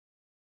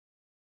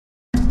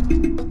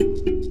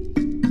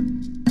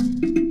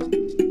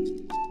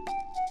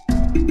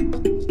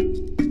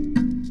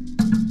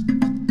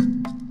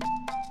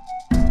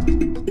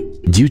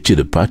Due to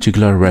the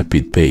particular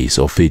rapid pace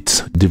of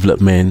its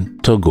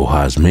development, Togo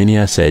has many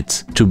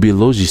assets to be a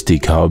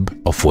logistic hub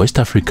of West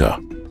Africa.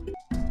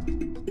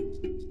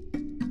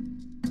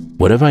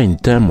 Whatever in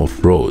terms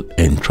of road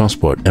and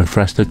transport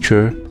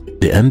infrastructure,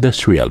 the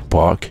industrial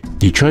park,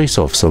 the choice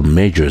of some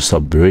major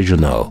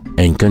sub-regional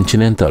and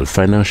continental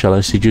financial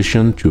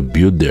institutions to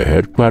build their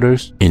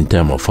headquarters in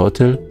terms of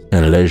hotel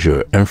and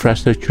leisure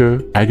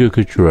infrastructure,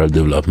 agricultural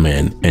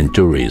development, and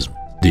tourism.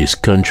 This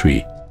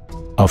country,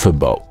 of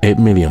about 8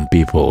 million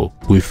people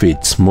with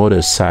its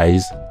modest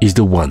size, is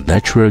the one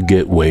natural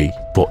gateway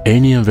for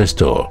any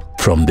investor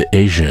from the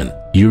Asian,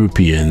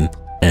 European,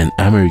 and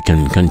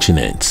American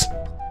continents.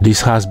 This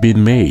has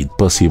been made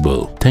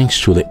possible thanks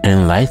to the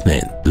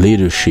enlightened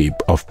leadership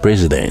of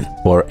President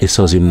Faure E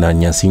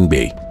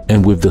GNASSINGBE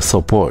and with the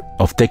support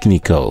of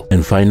technical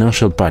and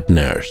financial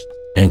partners,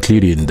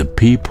 including the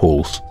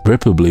People's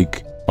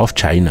Republic of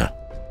China.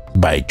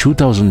 By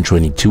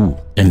 2022,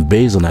 and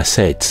based on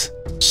assets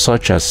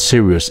such as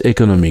serious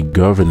economic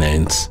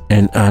governance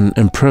and an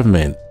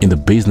improvement in the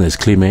business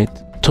climate,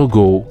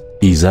 Togo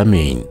is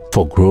aiming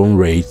for growth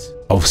rates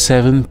of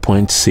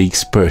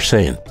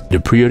 7.6%. The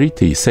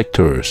priority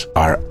sectors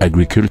are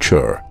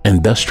agriculture,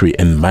 industry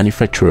and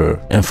manufacture,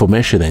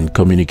 information and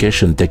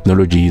communication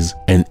technologies,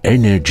 and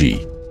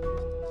energy.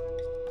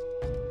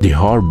 The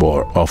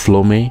harbor of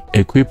Lomé,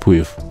 equipped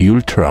with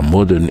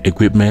ultra-modern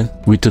equipment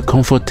with a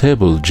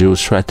comfortable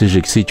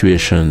geostrategic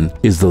situation,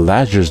 is the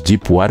largest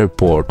deep-water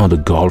port on the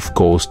Gulf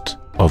Coast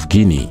of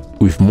Guinea.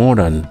 With more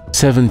than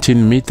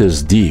 17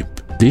 meters deep,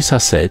 this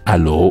asset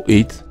allows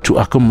it to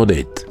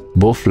accommodate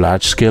both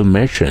large-scale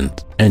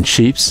merchant and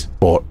ships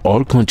for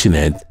all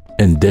continents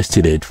and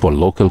destined for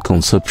local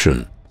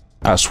consumption,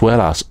 as well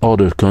as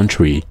other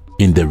countries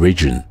in the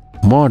region.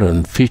 More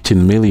than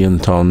 15 million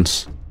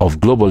tons of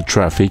global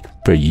traffic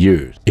per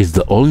year is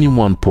the only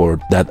one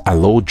port that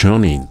allows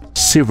joining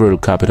several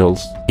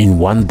capitals in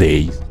one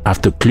day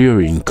after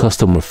clearing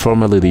customer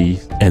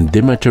formalities and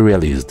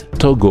dematerialized.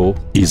 Togo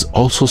is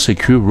also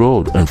secure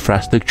road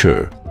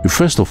infrastructure.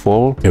 First of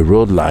all, a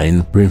road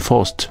line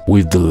reinforced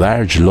with the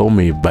large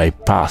Lomé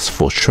bypass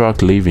for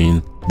trucks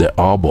leaving the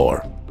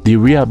harbor, the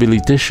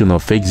rehabilitation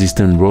of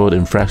existing road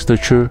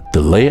infrastructure,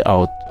 the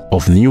layout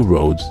of new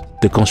roads,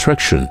 the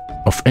construction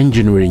of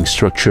engineering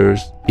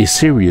structures, a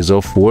series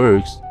of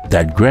works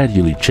that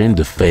gradually change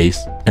the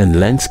face and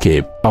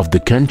landscape of the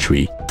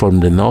country from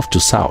the north to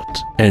south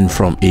and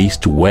from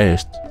east to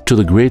west, to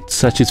the great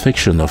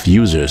satisfaction of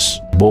users,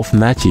 both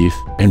native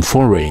and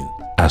foreign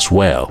as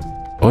well.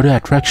 Other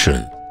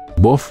attraction,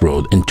 both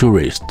road and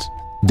tourists.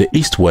 The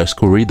east-west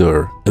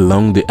corridor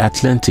along the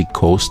Atlantic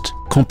coast,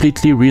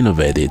 completely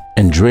renovated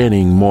and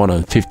draining more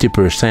than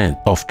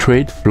 50% of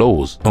trade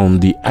flows on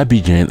the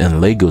Abidjan and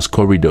Lagos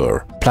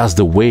corridor, plus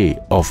the way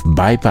of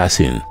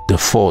bypassing the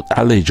Fort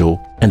Alejo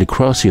and the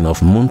crossing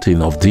of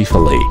Mountain of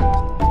Defale.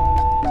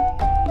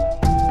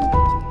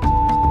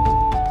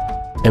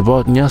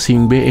 About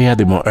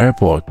GNASSINGBE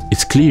Airport,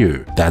 it's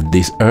clear that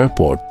this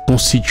airport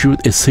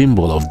constitutes a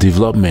symbol of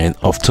development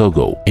of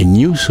Togo, a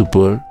new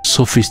super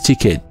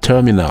sophisticated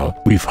terminal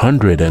with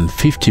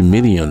 $150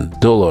 million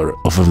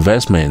of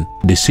investment.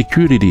 The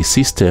security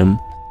system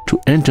to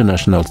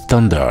international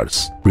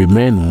standards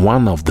remain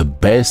one of the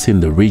best in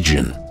the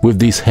region. With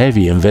this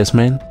heavy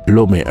investment,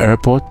 Lomé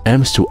Airport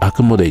aims to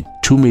accommodate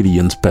 2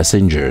 million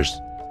passengers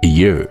a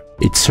year.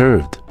 It's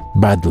served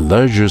by the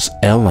largest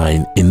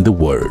airline in the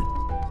world.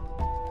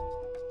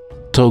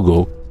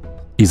 Togo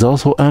is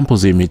also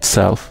imposing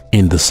itself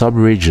in the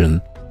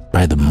sub-region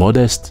by the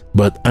modest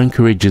but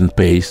encouraging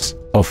pace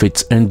of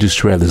its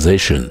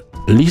industrialization.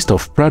 The list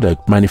of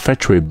products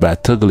manufactured by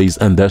Togolese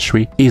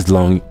industry is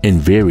long and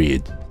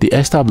varied. The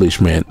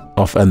establishment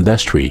of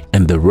industry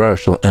and the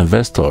rural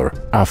investor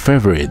are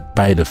favored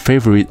by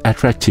the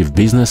attractive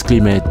business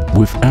climate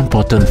with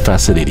important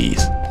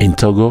facilities. In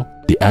Togo,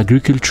 the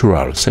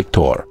agricultural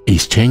sector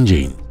is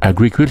changing.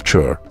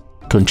 Agriculture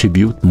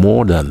contribute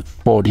more than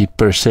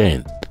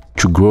 40%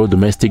 to grow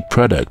domestic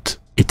product.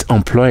 It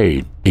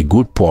employed a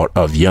good part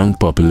of young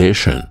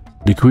population.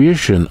 The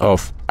creation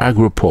of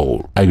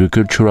agropole,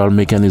 agricultural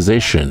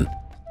mechanization,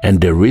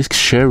 and the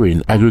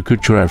risk-sharing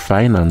agricultural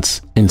finance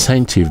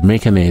incentive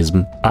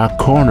mechanism are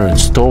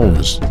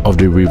cornerstones of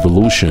the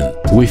revolution.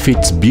 With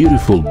its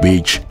beautiful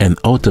beach and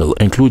hotel,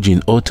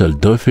 including Hotel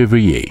de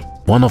Février,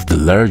 one of the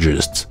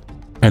largest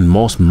and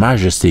most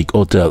majestic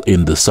hotel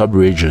in the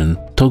sub-region,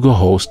 Togo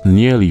hosts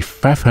nearly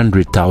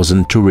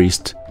 500,000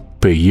 tourists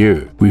per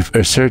year, with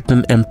a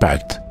certain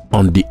impact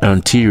on the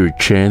entire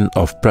chain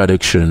of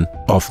production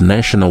of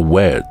national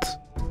wealth.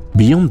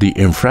 Beyond the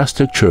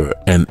infrastructure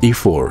and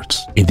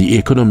efforts in the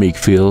economic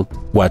field,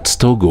 what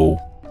Togo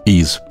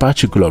is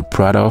particularly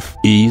proud of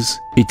is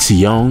its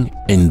young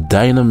and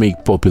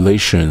dynamic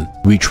population,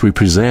 which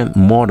represent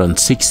more than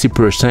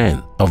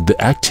 60% of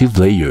the active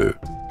layer.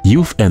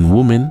 Youth and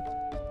women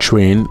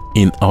trained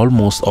in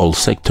almost all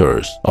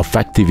sectors of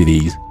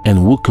activities and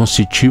who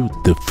constitute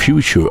the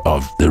future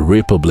of the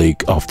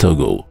Republic of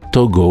Togo.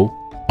 Togo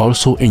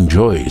also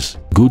enjoys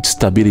good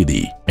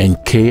stability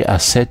and key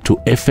asset to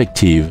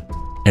effective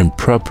and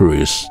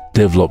prosperous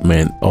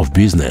development of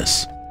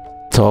business.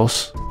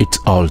 Thus, it's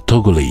all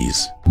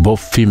Togolese, both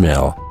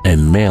female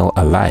and male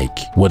alike,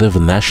 whatever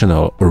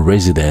national or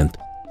resident,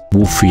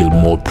 who feel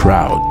more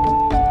proud.